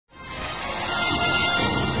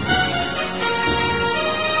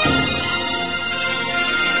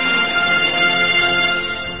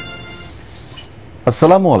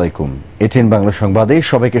আসসালামু আলাইকুম। এটিএন বাংলা সংবাদে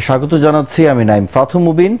সবাইকে স্বাগত জানাচ্ছি। আমি নাইম ফাথু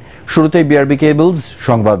মুবিন। শুরুতেই বিআরবি কেবলস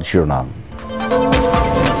সংবাদ শিরোনাম।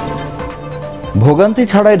 ভোগান্তি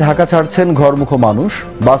ছাড়াই ঢাকা ছাড়ছেন ঘরমুখো মানুষ।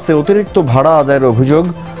 বাসে অতিরিক্ত ভাড়া আদায়ের অভিযোগ।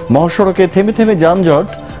 মহাসড়কে থেমে থেমে যানজট।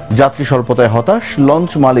 যাত্রী স্বল্পতায় হতাশ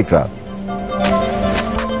লঞ্চ মালিকরা।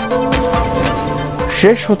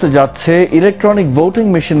 শেষ হতে যাচ্ছে ইলেকট্রনিক ভোটিং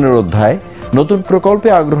মেশিনের অধ্যায়। নতুন প্রকল্পে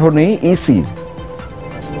আগ্রহ নেই ইসির।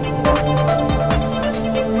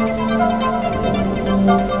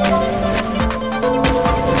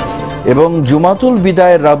 এবং জুমাতুল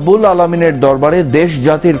বিদায়ের রাব্বুল আলামিনের দরবারে দেশ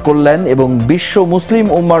জাতির কল্যাণ এবং বিশ্ব মুসলিম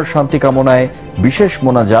উম্মার শান্তি কামনায় বিশেষ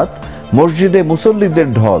মোনাজাত। মসজিদে মুসল্লিদের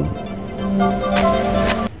ঢল।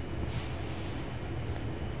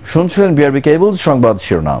 শুনছিলেন বিআরবি কেবলস সংবাদ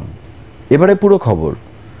শিরোনাম। এবারে পুরো খবর।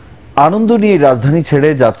 আনন্দ নিয়ে রাজধানী ছেড়ে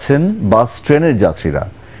যাচ্ছেন বাস ট্রেনের যাত্রীরা।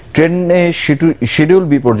 ট্রেনে শিডিউল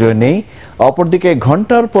বিপর্যয় নেই, অপরদিকে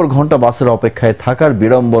ঘন্টার পর ঘন্টা বাসের অপেক্ষায় থাকার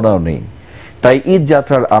বিড়ম্বনাও নেই। তাই ঈদ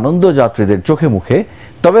যাত্রার আনন্দ যাত্রীদের চোখে মুখে।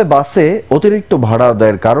 তবে বাসে অতিরিক্ত ভাড়া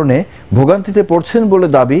আদায়ের কারণে ভোগান্তিতে পড়ছেন বলে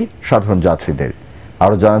দাবি সাধারণ যাত্রীদের।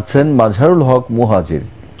 আরো জানাচ্ছেন মাজহারুল হক মুহাজির।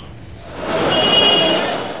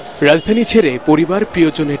 রাজধানী ছেড়ে পরিবার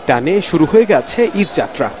প্রিয়জনের টানে শুরু হয়ে গেছে ঈদ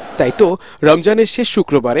যাত্রা। তাই তো রমজানের শেষ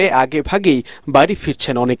শুক্রবারে আগে ভাগেই বাড়ি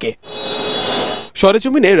ফিরছেন অনেকে।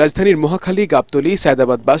 সরেজমিনে রাজধানীর মহাখালী, গাবতলী,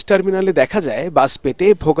 সায়দাবাদ বাস টার্মিনালে দেখা যায় বাস পেতে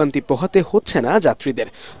ভোগান্তি পোহাতে হচ্ছে না যাত্রীদের।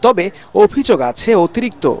 তবে অভিযোগ আছে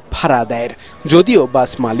অতিরিক্ত ভাড়া আদায়ের। যদিও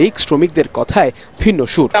বাস মালিক শ্রমিকদের কথায় ভিন্ন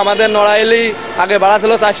সুর। আমাদের নড়াইলি আগে ভাড়া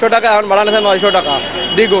ছিল 400 টাকা, এখন ভাড়া নিচ্ছে 900 টাকা,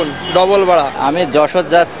 দ্বিগুণ, ডবল ভাড়া। আমি যশোর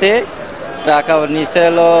যাচ্ছি, টাকা নিচে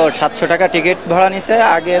হলো 700 টাকা টিকিট ভাড়া নিছে,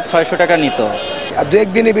 আগে 600 টাকা নিত। আর দু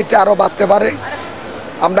একদিনের ভিতরে আরো বাড়তে পারে।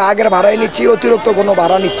 আমরা আগের ভাড়াই নিচ্ছি, অতিরিক্ত কোনো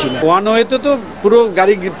ভাড়া নিচ্ছি না। ওয়ান ওয়েতে তো পুরো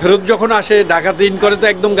গাড়ি ফেরত যখন আসে ঢাকাতে ইন করে তো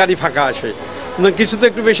একদম গাড়ি ফাঁকা আসে। কিছু তো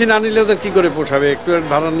একটু বেশি না নিলে তো কি করে পোষাবে, একটু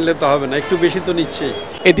ভাড়া নিলে তো হবে না, একটু বেশি তো নিচ্ছে।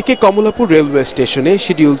 এদিকে কমলাপুর রেলওয়ে স্টেশনে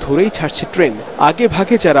শিডিউল ধরেই ছাড়ছে ট্রেন। আগে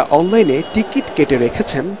ভাগে যারা অনলাইনে টিকিট কেটে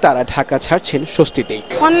রেখেছেন তারা ঢাকা ছাড়ছেন স্বস্তিতেই।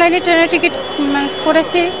 অনলাইনে ট্রেনের টিকিট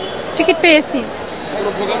করেছি, টিকিট পেয়েছি,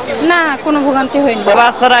 না কোনো ভোগান্তি হয়নি।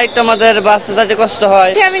 বাচ্চারা একটু আমাদের বাসে যেতে কষ্ট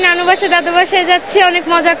হয়। আমি নানু বাসা দাদু বাসায় যাচ্ছি, অনেক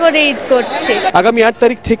মজা করে ঈদ করছি। আগামী 8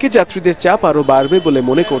 তারিখ থেকে যাত্রীদের চাপ আরো বাড়বে বলে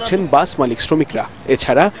মনে করছেন বাস মালিক শ্রমিকরা।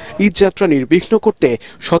 এছাড়া ঈদ যাত্রা নির্বিঘ্ন করতে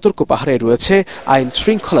সতর্ক পাহারায় রয়েছে আইন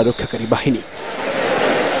শৃঙ্খলা রক্ষাকারী বাহিনী।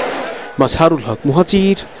 মাজহারুল হক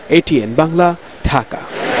মুহাজির, এটিএন বাংলা, ঢাকা।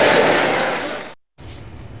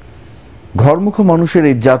 ঘরমুখো মানুষের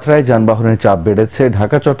ঈদ যাত্রায় যানবাহনের চাপ বেড়েছে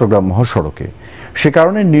ঢাকা চট্টগ্রাম মহাসড়কে। সে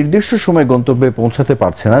কারণে নির্দিষ্ট সময় গন্তব্যে পৌঁছাতে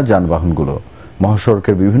পারছে না যানবাহনগুলো।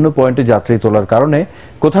 মহাসড়কের বিভিন্ন পয়েন্টে যাত্রী তোলার কারণে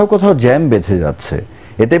কোথাও কোথাও জ্যাম বেঁধে যাচ্ছে।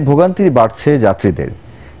 এতে ভোগান্তি বাড়ছে যাত্রীদের।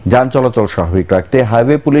 যান চলাচল স্বাভাবিক রাখতে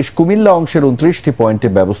হাইওয়ে পুলিশ কুমিল্লা অংশের 29টি পয়েন্টে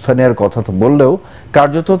ব্যবস্থা নেওয়ার কথা বললেও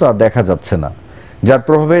কার্যত তা দেখা যাচ্ছে না, যার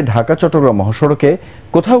প্রভাবে ঢাকা চট্টগ্রাম মহাসড়কে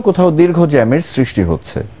কোথাও কোথাও দীর্ঘ জ্যামের সৃষ্টি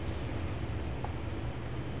হচ্ছে।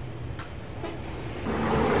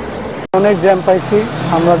 অনেক জ্যাম পাইছি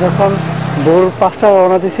আমরা যখন ভোর 5টায়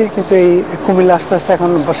রওনা দিছি, কিন্তু এই কুমিল্লা আস্তে আস্তে এখন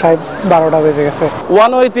 12টা বেজে গেছে।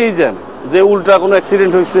 ওয়ান ওয়েতেই জ্যাম, যে উল্টা কোনো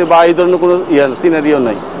অ্যাক্সিডেন্ট হয়েছে বা এই ধরনের কোনো সিনারিও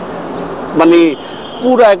নাই। মানে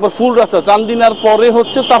পুরো একবার ফুল রাস্তা, চান্দিনার পরে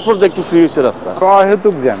হচ্ছে, তারপর একটু ফ্রি হয়েছে রাস্তা।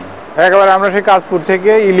 অহেতুক জ্যাম একেবারে। আমরা সেই কাজপুর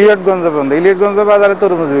থেকে ইলিয়টগঞ্জ পর্যন্ত, ইলিয়টগঞ্জ বাজারে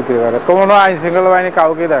তরমুজ বিক্রি করে, কোনো আইন শৃঙ্খলা বাহিনী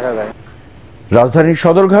কাউকে দেখা যায়। রাজধানীর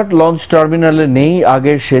সদরঘাট লঞ্চ টার্মিনালে নেই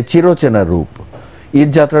আগের সে চিরচেনা রূপ। ঈদ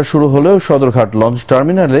যাত্রা শুরু হলেও সদরঘাট লঞ্চ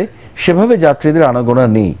টার্মিনালে সেভাবে যাত্রীদের আনাগোনা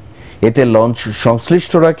নেই। এতে লঞ্চ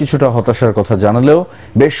সংশ্লিষ্টরা কিছুটা হতাশার কথা জানালেও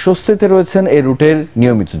বেশ স্বস্তিতে রয়েছেন এই রুটের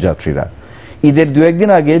নিয়মিত যাত্রীরা। ঈদের 2-1 দিন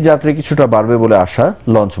আগে যাত্রী কিছুটা বাড়বে বলে আশা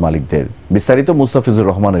লঞ্চ মালিকদের। বিস্তারিত মুস্তাফিজুর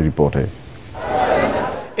রহমানের রিপোর্টে।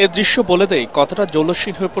 এ দৃশ্য বলে দেয় কতটা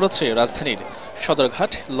জৌলসীন হয়ে পড়েছে রাজধানীর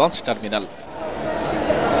সদরঘাট লঞ্চ টার্মিনাল।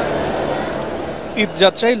 ঈদ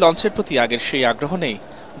যাত্রায় লঞ্চের প্রতি আগের সেই আগ্রহ নেই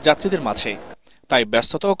যাত্রীদের মাঝে, তাই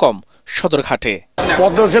ব্যস্ততাও কম সদরঘাটে।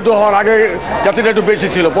 পদ্মা সেতু হওয়ার আগে যাত্রীরা একটু বেশি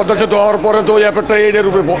ছিল, পদ্মা সেতু হওয়ার পরে তো ব্যাপারটা এর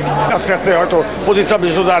উপরে আস্তে আস্তে হয়তো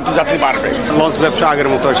 25-26 যাত্রী বাড়বে। লঞ্চ ব্যবসা আগের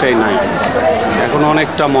মতো সেই নাই, এখন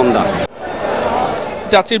অনেকটা মন্দা।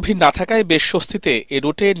 যাত্রীর ভিড় না থাকায় বেশ স্বস্তিতে এ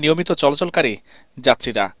রুটে নিয়মিত চলাচলকারী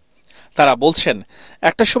যাত্রীরা। তারা বলছেন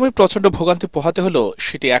একটা সময় প্রচন্ড ভোগান্তি পোহাতে হলো,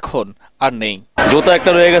 সেটি এখন আর নেই। জুতা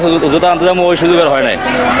একটা রয়ে গেছে, জুতা আনতে যাবো ওই সুযোগ আর হয় নাই।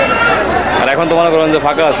 আর এখন তো মনে করেন যে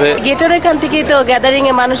ফাঁকা আছে। গেটের এখান থেকেই তো গ্যাদারিং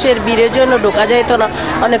এ মানুষের ভিড়ের জন্য ঢোকা যাইতো না,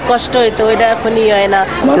 অনেক কষ্ট হইতো, ওইটা এখনই হয় না।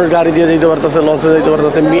 মানুষ গাড়ি দিয়ে যেতে পারতেছে, লঞ্চে যেতে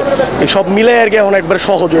পারতেছে, সব মিলে আর কি এখন একবার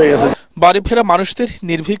সহজ হয়ে গেছে। বাড়ি ফেরা মানুষদের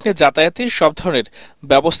নির্বিঘ্নে যাতায়াতে সব ধরনের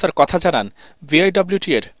ব্যবস্থার কথা জানান ভিআইডব্লিউটি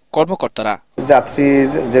এর কর্মকর্তারা। যাত্রীর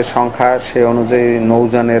যে সংখ্যা সে অনুযায়ী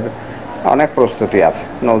নৌযানের অনেক প্রস্তুতি আছে,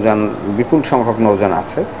 নৌযান বিপুল সংখ্যক নৌযান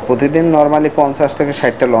আছে। প্রতিদিন নরমালি 50 থেকে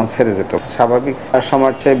 60টা লঞ্চ ছেড়ে যেত, স্বাভাবিক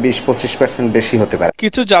সময়ের চেয়ে 20-25% বেশি হতে পারে।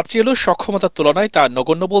 কিছু যাত্রী এলো সক্ষমতার তুলনায় তা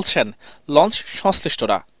নগণ্য বলছেন লঞ্চ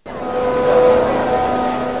সংশ্লিষ্টরা।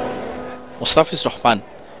 মুস্তাফিজ রহমান,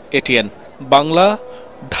 ATN বাংলা,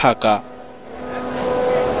 ঢাকা।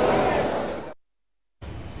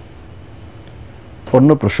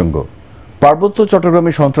 অন্য প্রসঙ্গ, পার্বত্য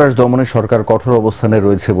চট্টগ্রামে সন্ত্রাস দমনে সরকার কঠোর অবস্থানে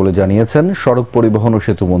রয়েছে বলে জানিয়েছেন সড়ক পরিবহন ও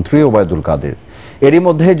সেতু মন্ত্রী ওবায়দুল কাদের। এরই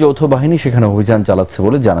মধ্যে যৌথ বাহিনী সেখানে অভিযান চালাচ্ছে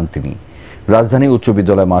বলে জানান তিনি। রাজধানী উচ্চ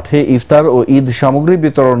বিদ্যালয় মাঠে ইফতার ও ঈদ সামগ্রী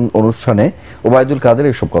বিতরণ অনুষ্ঠানে ওবায়দুল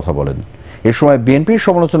কাদের এসব কথা বলেন। এ সময় বিএনপির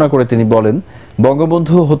সমালোচনা করে তিনি বলেন,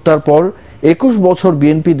 বঙ্গবন্ধু হত্যার পর 21 বছর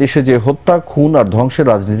বিএনপি দেশে যে হত্যা, খুন আর ধ্বংসের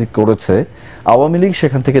রাজনীতি করেছে, আওয়ামী লীগ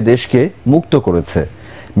সেখান থেকে দেশকে মুক্ত করেছে।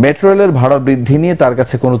 মেট্রো রেলের ভাড়া বৃদ্ধি নিয়ে তার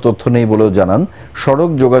কাছে কোনো তথ্য নেই বলেও জানান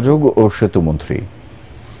সড়ক যোগাযোগ ও সেতু মন্ত্রী।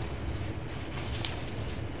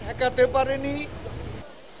 ঠেকাতে পারেনি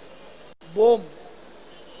বোম,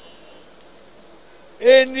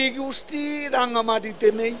 এই নিগোষ্ঠী রাঙামাটিতে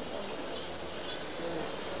নেই,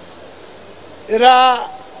 এরা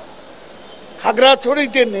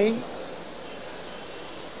খাগড়াছড়িতে নেই,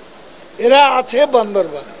 এরা আছে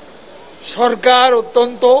বান্দরবানে। সরকার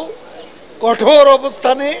অত্যন্ত কঠোর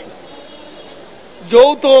অবস্থানে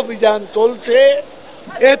যৌথ অভিযান চলছে।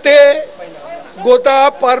 এতে গোটা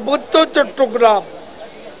পার্বত্য চট্টগ্রাম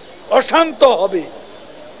অশান্ত হবে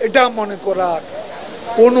এটা মনে করার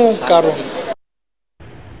কোনো কারণ।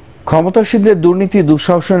 ক্ষমতাসীনদের দুর্নীতি,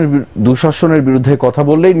 দুঃশাসনের বিরুদ্ধে কথা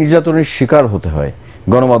বললেই নির্যাতনের শিকার হতে হয়।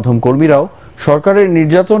 গণমাধ্যম কর্মীরাও সরকারের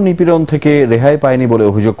নির্যাতন নিপীড়ন থেকে রেহাই পায়নি বলে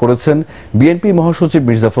অভিযোগ করেছেন বিএনপি মহাসচিব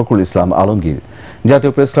মির্জা ফখরুল ইসলাম আলমগীর।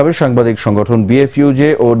 জাতীয় প্রেস ক্লাবের সাংবাদিক সংগঠন বিএফইউজে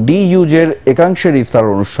ও ডিইউজের একাংশের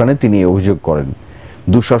ইফতার অনুষ্ঠানে তিনি অভিযোগ করেন।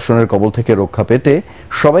 দুঃশাসনের কবল থেকে রক্ষা পেতে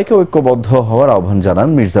সবাইকে ঐক্যবদ্ধ হওয়ার আহ্বান জানান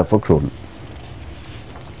মির্জা ফখরুল।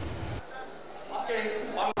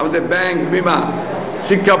 আমাদের ব্যাংক, বিমা,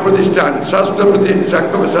 শিক্ষা প্রতিষ্ঠান,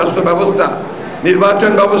 স্বাস্থ্য ব্যবস্থা,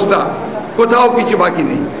 নির্বাচন ব্যবস্থা, কোথাও কিছু বাকি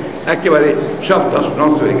নেই, একেবারে সব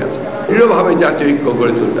নষ্ট হয়ে গেছে। দৃঢ়ভাবে জাতীয় ঐক্য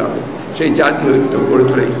গড়ে তুলতে হবে। সেই জাতীয় ঐক্য গড়ে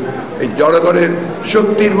তুলেই এই জনগণের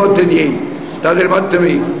শক্তির মধ্যে নিয়েই তাদের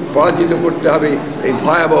মাধ্যমেই পরাজিত করতে হবে এই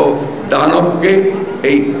ভয়াবহ দানবকে,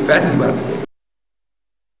 এই ফ্যাসিবাদকে।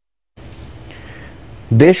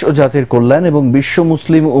 দেশ ও জাতির কল্যাণ এবং বিশ্ব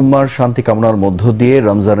মুসলিম উম্মার শান্তি কামনার মধ্য দিয়ে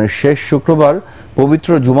রমজানের শেষ শুক্রবার পবিত্র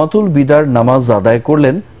জুমাতুল বিদার নামাজ আদায়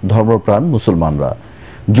করলেন ধর্মপ্রাণ মুসলমানরা।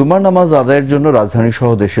 জুমার নামাজ আদায়ের জন্য রাজধানী সহ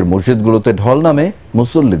দেশের মসজিদগুলোতে ঢল নামে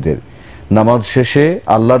মুসল্লিদের। নামাজ শেষে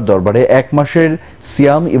আল্লাহর দরবারে 1 মাসের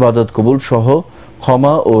সিয়াম ইবাদত কবুল সহ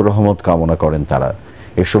ক্ষমা ও রহমত কামনা করেন তারা।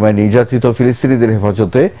 এ সময় নির্যাতিত ফিলিস্তিনিদের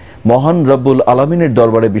হেফাজতে মহান রব্বুল আলামিনের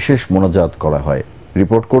দরবারে বিশেষ মোনাজাত করা হয়।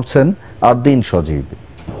 রিপোর্ট করছেন আদ্দিন সজীব।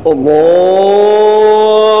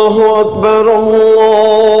 আল্লাহু আকবার।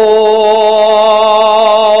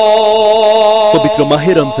 পবিত্র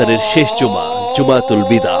মাহে রমজানের শেষ জুমা, জুমাতুল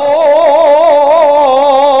বিদা।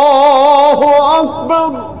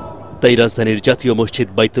 তাই রাজধানীর জাতীয় মসজিদ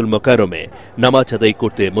বাইতুল মোকাররমে নামাজ আদায়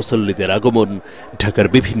করতে মুসল্লিদের আগমন ঢাকার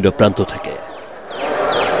বিভিন্ন প্রান্ত থেকে।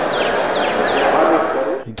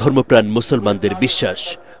 ধর্মপ্রাণ মুসলমানদের বিশ্বাস,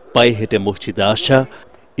 পায়ে হেঁটে মসজিদে আসা,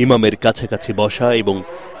 ইমামের কাছাকাছি বসা এবং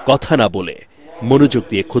কথা না বলে মনোযোগ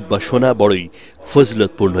দিয়ে খুতবা শোনা বড়ই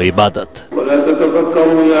ফজিলতপূর্ণ ইবাদত।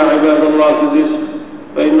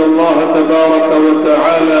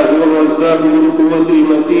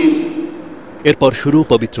 এরপর শুরু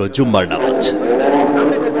পবিত্র জুম্মার নামাজ।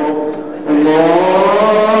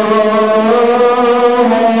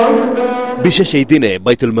 বিশেষ এই দিনে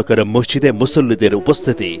বাইতুল মোকাররম মসজিদে মুসল্লিদের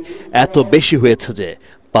উপস্থিতি এত বেশি হয়েছে যে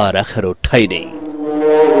পা রাখারও ঠাঁই নেই।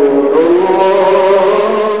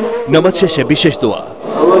 নামাজ শেষে বিশেষ দোয়া।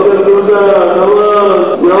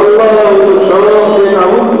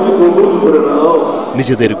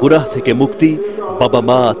 নিজেদের গুনাহ থেকে মুক্তি, বাবা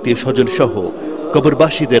মা, আত্মীয় স্বজন সহ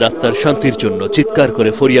কবরবাসীদের আত্মার শান্তির জন্য চিৎকার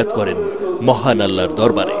করে ফরিয়াদ করেন মহান আল্লাহর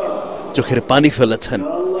দরবারে। চোখের পানি ফেলেছেন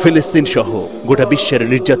ফিলিস্তিন সহ গোটা বিশ্বের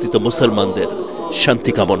নির্যাতিত মুসলমানদের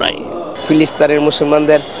শান্তি কামনায়। ফিলিস্তিনের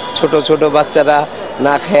মুসলমানদের ছোট ছোট বাচ্চারা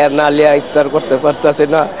না খেয়ে না লিয়া ইফতার করতে পারতেছে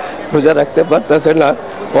না, রোজা রাখতে পারতেছে না,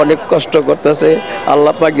 অনেক কষ্ট করতেছে।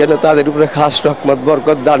 আল্লাহ পাক যেন তাদের উপরে খাস রহমত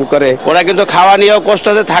বরকত দান করে। ওরা কিন্তু খাওয়া নিয়েও কষ্ট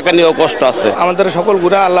আছে, থাকা নিয়েও কষ্ট আছে। আমাদের সকল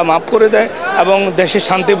গুনাহ আল্লাহ মাফ করে দেয় এবং দেশে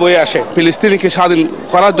শান্তি বয়ে আসে। ফিলিস্তিনকে স্বাধীন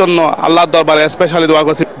করার জন্য আল্লাহর দরবারে স্পেশালি দোয়া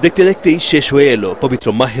করছি। দেখতে দেখতেই শেষ হয়ে এলো পবিত্র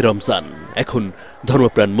মাহে রমজান। এখন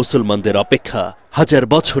ধর্মপ্রাণ মুসলমানদের অপেক্ষা হাজার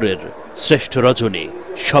বছরের শ্রেষ্ঠ রজনী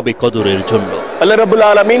শবে কদরের জন্য। আল্লাহ রাব্বুল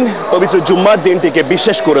আলামিন পবিত্র জুম্মার দিনটিকে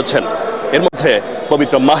বিশেষ করেছেন। এর মধ্যে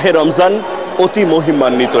পবিত্র মাহে রমজান অতি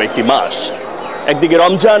মহিমান্বিত একটি মাস। একদিকে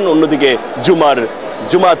রমজান, অন্যদিকে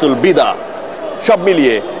জুমাতুল বিদা, সব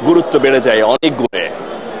মিলিয়ে গুরুত্ব বেড়ে যায় অনেক গুণে।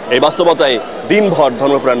 এই বাস্তবতায় দিনভর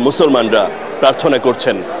ধর্মপ্রাণ মুসলমানরা প্রার্থনা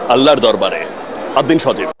করছেন আল্লাহর দরবারে। আদ্দিন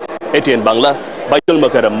সজীব, ATN বাংলা, বাইতুল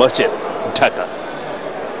মোকাররম মসজিদ, ঢাকা।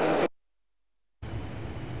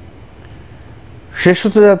 শেষ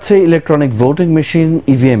হতে যাচ্ছে ইলেকট্রনিক ভোটিং মেশিন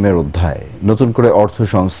EVM এর অধ্যায়। নতুন করে অর্থ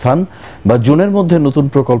সংস্থান বা জুনের মধ্যে নতুন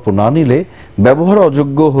প্রকল্প না নিলে ব্যবহার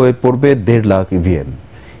অযোগ্য হয়ে পড়বে 1.5 লাখ EVM।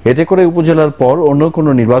 এতে করে উপজেলার পর অন্য কোনো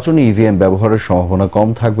নির্বাচনী EVM ব্যবহারের সম্ভাবনা কম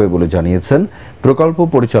থাকবে বলে জানিয়েছেন প্রকল্প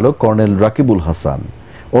পরিচালক কর্নেল রাকিবুল হাসান।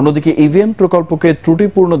 অন্যদিকে EVM প্রকল্পকে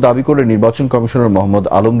ত্রুটিপূর্ণ দাবি করে নির্বাচন কমিশনার মোহাম্মদ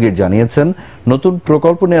আলমগীর জানিয়েছেন নতুন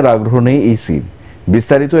প্রকল্প নেওয়ার আগ্রহ নেই ইসির।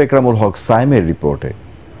 বিস্তারিত একরামুল হক সাইমের রিপোর্টে।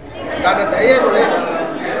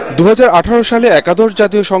 2018 সালে একাদশ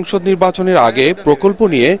জাতীয় সংসদ নির্বাচনের আগে প্রকল্প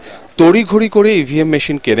নিয়ে তড়িঘড়ি করে EVM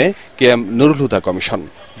মেশিন কেনে KM নুরুল হুদা কমিশন।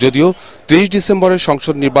 যদিও 30 ডিসেম্বরের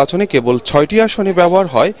সংসদ নির্বাচনে কেবল 6টি আসনে ব্যবহার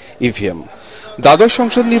হয় EVM। দ্বাদশ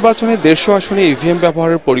সংসদ নির্বাচনে 150 আসনে EVM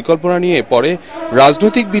ব্যবহারের পরিকল্পনা নিয়ে পরে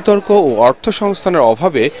রাজনৈতিক বিতর্ক ও অর্থ সংস্থানের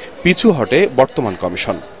অভাবে পিছু হটে বর্তমান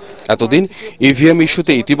কমিশন। এতদিন EVM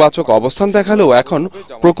ইস্যুতে ইতিবাচক অবস্থান দেখালেও এখন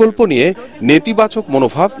প্রকল্প নিয়ে নেতিবাচক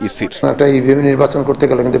মনোভাব ইসির। একটা EVM নির্বাচন করতে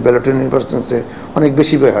গেলে কিন্তু ব্যালটের নির্বাচন অনেক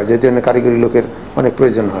বেশি ব্যয় হয়, যে ধরনের কারিগরি লোকের অনেক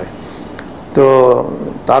প্রয়োজন হয়। তো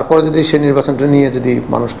তারপরে যদি সেই নির্বাচনটা নিয়ে যদি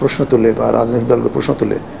মানুষ প্রশ্ন তোলে বা রাজনৈতিক দলগুলো প্রশ্ন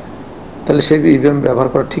তোলে, তাহলে সেই EVM ব্যবহার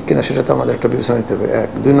করা ঠিক কিনা সেটা তো আমাদের একটা বিবেচনা নিতে হবে।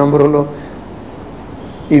 2 নম্বর হলো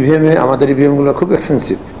EVM আমাদের EVM গুলো খুব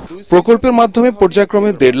এক্সপেন্সিভ। প্রকল্পের মাধ্যমে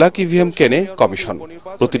পর্যায়ক্রমে 1.5 লাখ EVM কেনে কমিশন।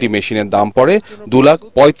 প্রতিটি মেশিনের দাম পড়ে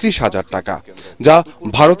 2,35,000 টাকা, যা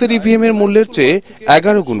ভারতের EVM এর মূল্যের চেয়ে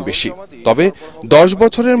 11 গুণ বেশি। তবে 10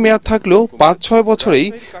 বছরের মেয়াদ থাকলেও 5-6 বছরেই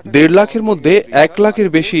 1.5 লাখের মধ্যে 1 লাখের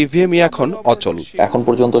বেশি EVM এখন অচল। এখন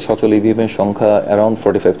পর্যন্ত সচল EVM এর সংখ্যা অ্যারাউন্ড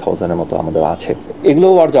 45,000 এর মতো আমাদের আছে।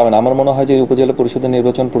 এগুলোও আর যাবে না। আমার মনে হয় যে উপজেলা পরিষদের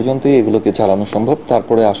নির্বাচন পর্যন্তই এগুলোকে চালানো সম্ভব।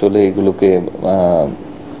 তারপরে আসলে এগুলোকে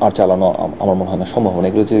আর চালানো আমার মনে হয় না সম্ভব না।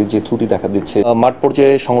 এগুলো যে ত্রুটি দেখা দিচ্ছে, মাঠ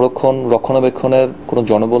পর্যায়ে সংরক্ষণ রক্ষণাবেক্ষণের কোনো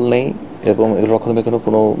জনবল নেই এবং এগুলো রক্ষণাবেক্ষণের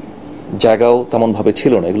কোনো জায়গাও তেমনভাবে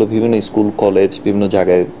ছিল না। এগুলো বিভিন্ন স্কুল, কলেজ, বিভিন্ন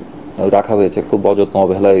জায়গায় রাখা হয়েছে, খুব অযত্ন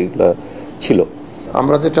অবহেলায় এগুলো ছিল।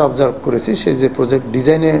 আমরা যেটা অবজার্ভ করেছি, সেই যে প্রজেক্ট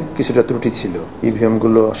ডিজাইনে কিছুটা ত্রুটি ছিল। EVM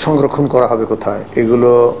গুলো সংরক্ষণ করা হবে কোথায়,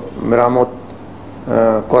 এগুলো মেরামত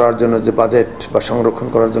করার জন্য যে বাজেট বা সংরক্ষণ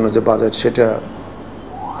করার জন্য যে বাজেট, সেটা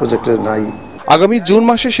প্রজেক্টে নাই। আগামী জুন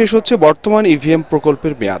মাসে শেষ হচ্ছে বর্তমান EVM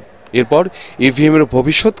প্রকল্পের মেয়াদ। এরপর EVM এর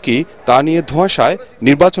ভবিষ্যৎ কি তা নিয়ে ধোঁয়াশায়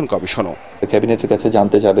নির্বাচন কমিশনও। ক্যাবিনেটের কাছে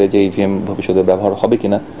জানতে যাবে যে EVM ভবিষ্যতে ব্যবহার হবে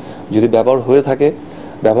কিনা। যদি ব্যবহার হয়ে থাকে,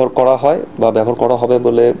 ব্যবহার করা হয় বা ব্যবহার করা হবে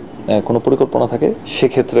বলে কোনো পরিকল্পনা থাকে,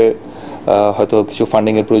 সেক্ষেত্রে হয়তো কিছু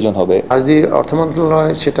ফান্ডিং এর প্রয়োজন হবে। আর যদি অর্থ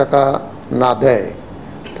মন্ত্রণালয় সে টাকা না দেয়,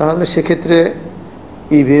 তাহলে সেক্ষেত্রে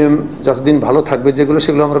EVM যতদিন ভালো থাকবে যেগুলো,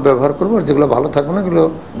 সেগুলো আমরা ব্যবহার করবো। আর যেগুলো ভালো থাকবে না, এগুলো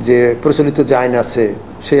যে প্রচলিত যে আইন আছে,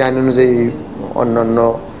 সেই আইন অনুযায়ী অন্যান্য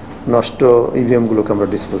নষ্ট EVM গুলোকে আমরা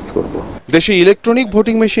ডিসপোজ করব। দেশে ইলেকট্রনিক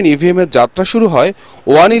ভোটিং মেশিন EVM এর যাত্রা শুরু হয়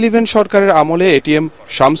 111 সরকারের আমলে ATM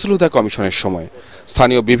শামসুল হুদা কমিশনের সময়।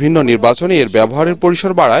 স্থানীয় বিভিন্ন নির্বাচনে এর ব্যবহারের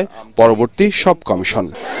পরিসর বাড়ায় পরবর্তী সব কমিশন।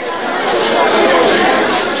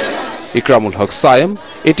 একরামুল হক সায়েম,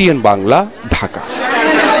 ATN বাংলা, ঢাকা।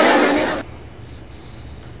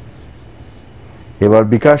 এবার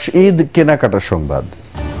বিকাশ ঈদ কেনাকাটার সংবাদ।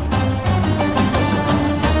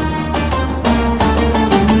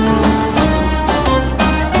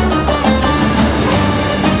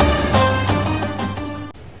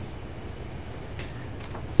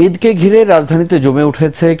 ঈদকে ঘিরে রাজধানীতে জমে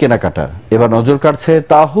উঠেছে কেনাকাটা। এবার নজর কাড়ছে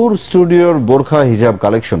তাহুর স্টুডিওর বোরখা হিজাব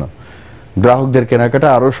কালেকশনও। গ্রাহকদের কেনাকাটা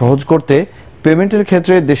আরো সহজ করতে পেমেন্টের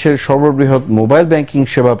ক্ষেত্রে দেশের সর্ববৃহৎ মোবাইল ব্যাংকিং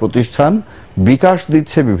সেবা প্রতিষ্ঠান বিকাশ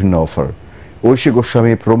দিচ্ছে বিভিন্ন অফার। ঐশী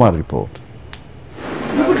গোস্বামী প্রমার রিপোর্ট।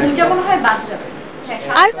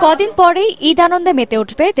 আর কদিন পরেই ঈদ আনন্দে মেতে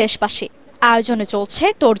উঠবে দেশবাসী। আয়োজনে চলছে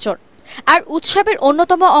তোড়জোড়, আর উৎসবের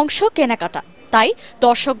অন্যতম অংশ কেনাকাটা। তাই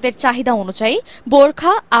দর্শকদের চাহিদা অনুযায়ী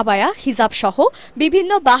বোরখা, আবায়া, হিজাব সহ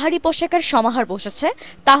বিভিন্ন বাহারি পোশাকের সমাহার বসেছে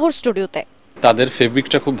তাহুর স্টুডিওতে। তাদের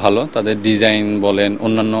ফেব্রিকটা খুব ভালো, তাদের ডিজাইন বলেন,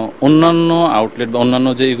 অন্যান্য আউটলেট বা অন্যান্য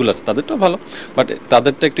যে এগুলো আছে তাদেরটা ভালো, বাট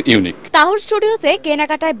তাদেরটা একটু ইউনিক। তাহুর স্টুডিওতে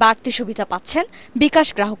কেনাকাটায় বাড়তি সুবিধা পাচ্ছেন বিকাশ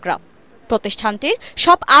গ্রাহকরা। প্রতিষ্ঠানটির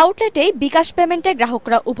সব আউটলেটেই বিকাশ পেমেন্টে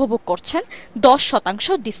গ্রাহকরা উপভোগ করছেন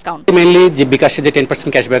 10% ডিসকাউন্ট। মেইনলি যে বিকাশে যে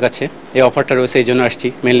 10% ক্যাশব্যাক আছে, এই অফারটা রয়েছে, এই জন্য আসছি।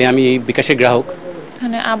 মেইনলি আমি বিকাশের গ্রাহক,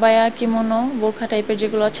 এখানে আবায়া কিমোনো বোরখা টাইপের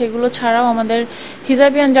যেগুলো আছে এগুলো ছাড়াও আমাদের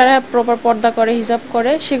হিজাবিয়ান যারা প্রপার পর্দা করে হিজাব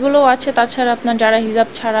করে সেগুলোও আছে। তাছাড়া আপনার যারা হিজাব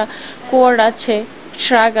ছাড়া কোয়ার্ড আছে,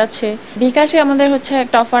 শ্রাগ আছে। বিকাশে আমাদের হচ্ছে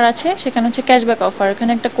একটা অফার আছে, সেখানে হচ্ছে ক্যাশব্যাক অফার।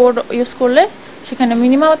 এখানে একটা কোড ইউজ করলে সেখানে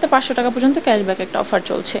মিনিমাম 500 টাকা পর্যন্ত ক্যাশব্যাক একটা অফার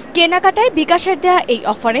চলছে। কেনাকাটায় বিকাশের দেয়া এই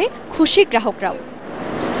অফারে খুশি গ্রাহকরাও।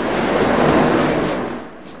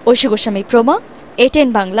 ঐশী গোস্বামী প্রমা, ATN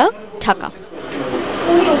বাংলা, ঢাকা।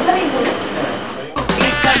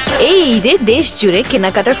 এই ঈদে দেশ জুড়ে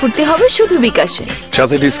কেনাকাটার ফুর্তি হবে শুধু বিকাশে,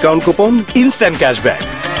 সাথে ডিসকাউন্ট কুপন, ইনস্ট্যান্ট ক্যাশব্যাক।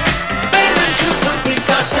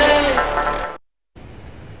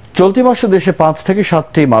 চলতি মাসে দেশে 5 থেকে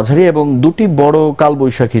 7টি মাঝারি এবং 2টি বড়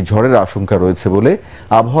কালবৈশাখী ঝড়ের আশঙ্কা রয়েছে বলে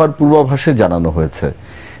আবহাওয়ার পূর্বাভাসে জানানো হয়েছে।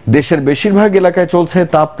 দেশের বেশিরভাগ এলাকায় চলছে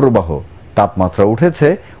তাপপ্রবাহ। তাপমাত্রা উঠেছে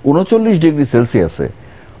 39 ডিগ্রি সেলসিয়াসে।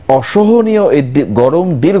 অসহনীয় এই গরম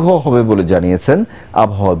দীর্ঘ হবে বলে জানিয়েছেন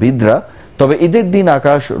আবহাওয়াবিদরা। তবে ঈদের দিন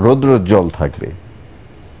আকাশ রৌদ্রোজ্জ্বল থাকবে।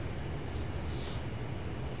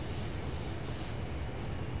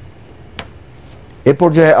 এ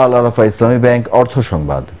পর্যায়ে আল আরাফা ইসলামী ব্যাংক অর্থ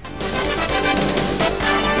সংবাদ।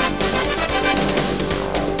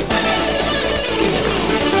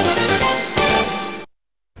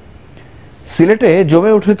 সিলেটে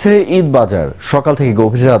জমে উঠেছে ঈদ বাজার। সকাল থেকে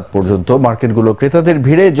গভীর রাত পর্যন্ত মার্কেটগুলো ক্রেতাদের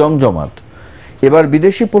ভিড়ে জমজমাট। এবার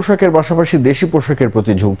বিদেশি পোশাকের পাশাপাশি দেশি পোশাকের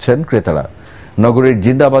প্রতি ঝুঁকছেন ক্রেতারা। নগরীর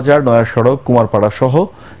জিন্দা বাজার, নয়া সড়ক, কুমারপাড়া সহ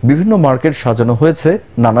বিভিন্ন মার্কেট সাজানো হয়েছে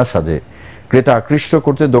নানা সাজে। ক্রেতা আকৃষ্ট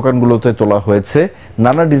করতে দোকানগুলোতে তোলা হয়েছে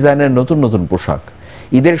নানা ডিজাইনের নতুন নতুন পোশাক।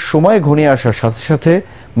 ঈদের সময় ঘনিয়ে আসার সাথে সাথে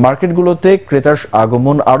মার্কেটগুলোতে ক্রেতার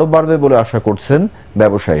আগমন আরও বাড়বে বলে আশা করছেন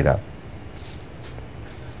ব্যবসায়ীরা।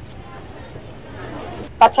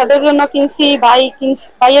 বাচ্চাদের জন্য কিনছি,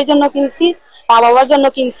 ভাইয়ের জন্য কিনছি, মা বাবার জন্য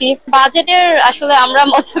কিনছি। বাজেটের আসলে আমরা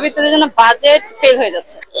মধ্যবিত্তদের জন্য বাজেট ফেল হয়ে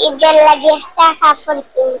যাচ্ছে। ঈদের লাগে একটা কাপড়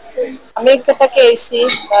কিনছি। আমি একটা থেকে এসি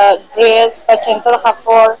ড্রেস বা চেন্তর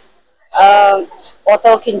কাপড় অত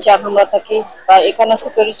কিনছি আমরা থাকি। এখানে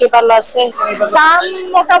সিকিউরিটি পার্লার আছে। দাম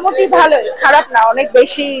মোটামুটি ভালোই, খারাপ না, অনেক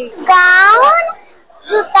বেশি। গাউন,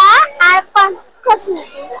 জুতা আর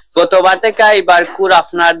গতবার থেকে এবার কুর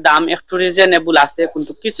আপনার দাম একটু রিজনেবল আছে,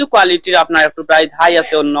 কিন্তু কিছু কোয়ালিটির আপনার একটু প্রাইস হাই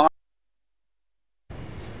আছে অন্য।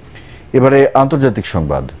 এবারে আন্তর্জাতিক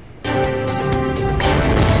সংবাদ।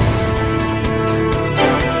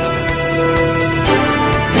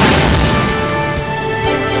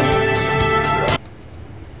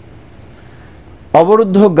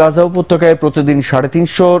 অবরুদ্ধ গাজা উপত্যকায় প্রতিদিন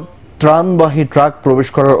 350 ত্রাণবাহী ট্রাক প্রবেশ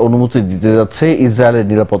করার অনুমতি দিতে যাচ্ছে ইসরায়েলের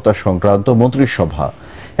নিরাপত্তা সংক্রান্ত মন্ত্রিসভা।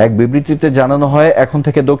 এক বিবৃতিতে জানানো হয়, এখন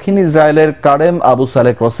থেকে দক্ষিণ ইসরায়েলের কারেম আবু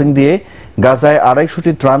সালে ক্রসিং দিয়ে গাজায়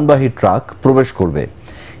 250টি ত্রাণবাহী ট্রাক প্রবেশ করবে।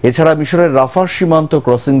 এছাড়া মিশরের রাফা সীমান্ত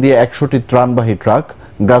ক্রসিং দিয়ে 100টি ত্রাণবাহী ট্রাক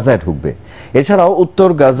গাজায় ঢুকবে। এছাড়াও উত্তর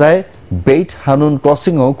গাজায় বেইট হানুন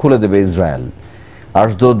ক্রসিংও খুলে দেবে ইসরায়েল।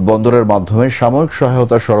 আশদোদ বন্দরের মাধ্যমে সামরিক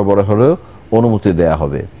সহায়তা সরবরাহেরও অনুমতি দেয়া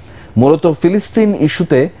হবে। মূলত ফিলিস্তিন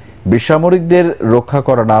ইস্যুতে বেসামরিকদের রক্ষা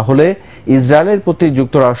করা না হলে ইসরায়েলের প্রতি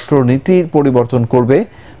যুক্তরাষ্ট্র নীতির পরিবর্তন করবে।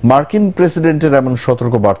 মার্কিন প্রেসিডেন্টের এমন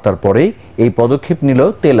সতর্ক বার্তার পরেই এই পদক্ষেপ নিল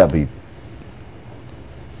তেল আবিব।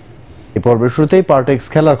 এ পর্বের শুরুতেই পার্টেক্স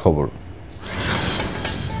খেলার খবর।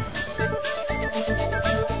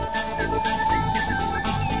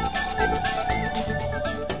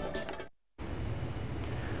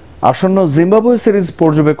 আসন্ন জিম্বাবুয়ে সিরিজ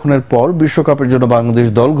পর্যবেক্ষণের পর বিশ্বকাপের জন্য বাংলাদেশ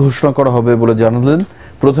দল ঘোষণা করা হবে বলে জানালেন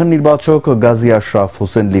প্রধান নির্বাচক গাজী আশরাফ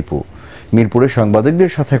হোসেন লিপু। মিরপুরে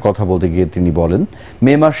সাংবাদিকদের সাথে কথা বলতে গিয়ে তিনি বলেন,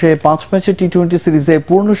 মে মাসে 5 ম্যাচের টি-20 সিরিজে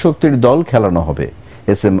পূর্ণ শক্তির দল খেলানো হবে।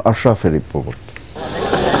 এস.এম. আশরাফের রিপোর্ট।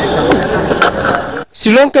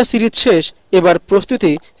 শ্রীলঙ্কা সিরিজ শেষ, এবার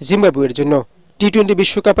প্রস্তুতি জিম্বাবুয়ের জন্য। টি-20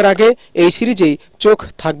 বিশ্বকাপের আগে এই সিরিজেই চোখ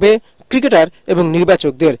থাকবে ক্রিকেটার এবং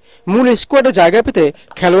নির্বাচকদের। মূল স্কোয়াডে জায়গা পেতে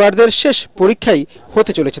খেলোয়াড়দের শেষ পরীক্ষাই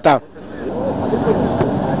হতে চলেছে তা।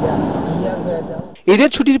 ঈদের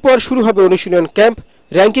ছুটির পর শুরু হবে অনুশীলন ক্যাম্প।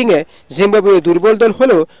 র্যাঙ্কিংয়ে জিম্বাবুয়ে দুর্বল দল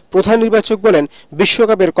হলেও প্রধান নির্বাচক বলেন,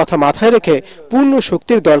 বিশ্বকাপের কথা মাথায় রেখে পূর্ণ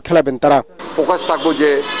শক্তির দল খেলাবেন তারা। ফোকাস থাকবো যে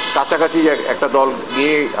কাছাকাছি একটা দল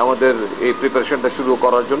নিয়ে আমাদের এই প্রিপারেশনটা শুরু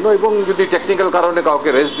করার জন্য, এবং যদি টেকনিক্যাল কারণে কাউকে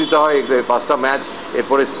রেস্ট দিতে হয়, 5টা ম্যাচ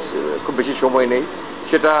এরপরে খুব বেশি সময় নেই,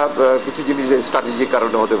 সেটা কিছু জিনিস স্ট্র্যাটেজিক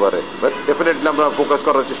কারণে হতে পারে। বাট ডেফিনেটলি আমরা ফোকাস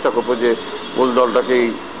করার চেষ্টা করবো যে মূল দলটাকেই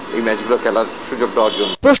এই ম্যাচগুলো খেলার সুযোগ দেওয়ার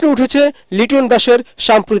জন্য। প্রশ্ন উঠেছে লিটন দাসের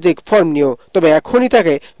সাম্প্রতিক ফর্ম নিয়েও, তবে এখনই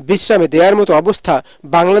তাকে বিশ্রামে দেওয়ার মতো অবস্থা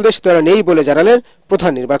বাংলাদেশ দলে নেই বলে জানালেন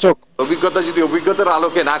প্রধান নির্বাচক। অভিজ্ঞতার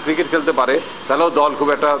আলোকে না ক্রিকেট খেলতে পারে তাহলেও দল খুব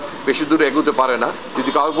একটা বেশি দূরে এগোতে পারে না। যদি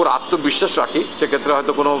কারোর উপর আত্মবিশ্বাস রাখি, সেক্ষেত্রে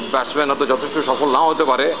হয়তো কোনো ব্যাটসম্যান হয়তো যথেষ্ট সফল নাও হতে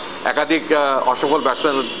পারে একাধিক অসফল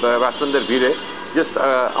ব্যাটসম্যানদের ভিড়ে, জাস্ট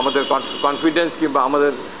আমাদের কনফিডেন্স কিংবা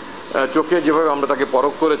আমাদের চোখে যেভাবে আমরা তাকে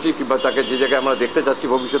পরখ করেছি কিংবা তাকে যে জায়গায় আমরা দেখতে চাচ্ছি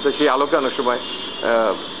ভবিষ্যতে সেই আলোকে অনেক সময়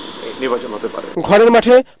নির্বাচন হতে পারে। ঘরের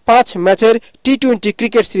মাঠে 5 ম্যাচের টি-20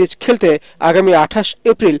 ক্রিকেট সিরিজ খেলতে আগামী 28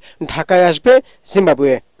 এপ্রিল ঢাকায় আসবে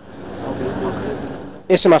Zimbabwe.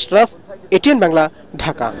 S M Ashraf, ATN Bangla,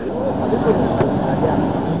 Dhaka.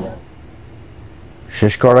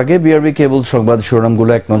 শেষ করার আগে বিআরবি কেবল সংবাদ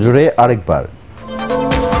শিরোনামগুলো এক নজরে আরেকবার।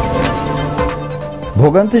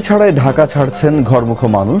 ভোগান্তি ছাড়াই ঢাকা ছাড়ছেন ঘরমুখো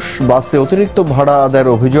মানুষ। বাসে অতিরিক্ত ভাড়া আদায়ের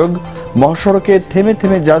অভিযোগ। মহাসড়কে থেমে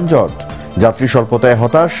থেমে যানজট। যাত্রী স্বল্পতায়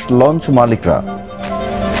হতাশ লঞ্চ মালিকরা।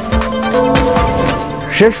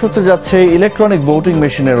 শেষ হতে যাচ্ছে ইলেকট্রনিক ভোটিং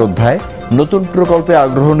মেশিনের অধ্যায়। নতুন প্রকল্পে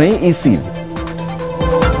আগ্রহ নেই ইসির।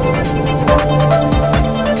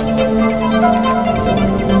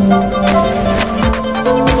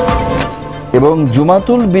 এবং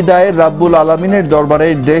জুমাতুল বিদায়ের রাব্বুল আলামিনের দরবারে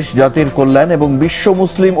দেশ জাতির কল্যাণ এবং বিশ্ব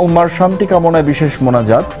মুসলিম উম্মার শান্তি কামনায় বিশেষ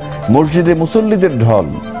মোনাজাত। মসজিদে মুসল্লিদের ঢল।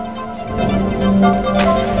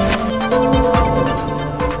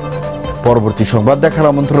 পরবর্তী সংবাদ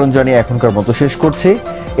দেখার আমন্ত্রণ জানিয়ে এখনকার মতো শেষ করছি।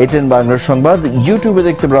 এটিএন বাংলার সংবাদ ইউটিউবে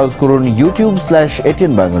দেখতে ব্রাউজ করুন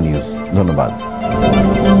youtube/ATN Bangla News। ধন্যবাদ।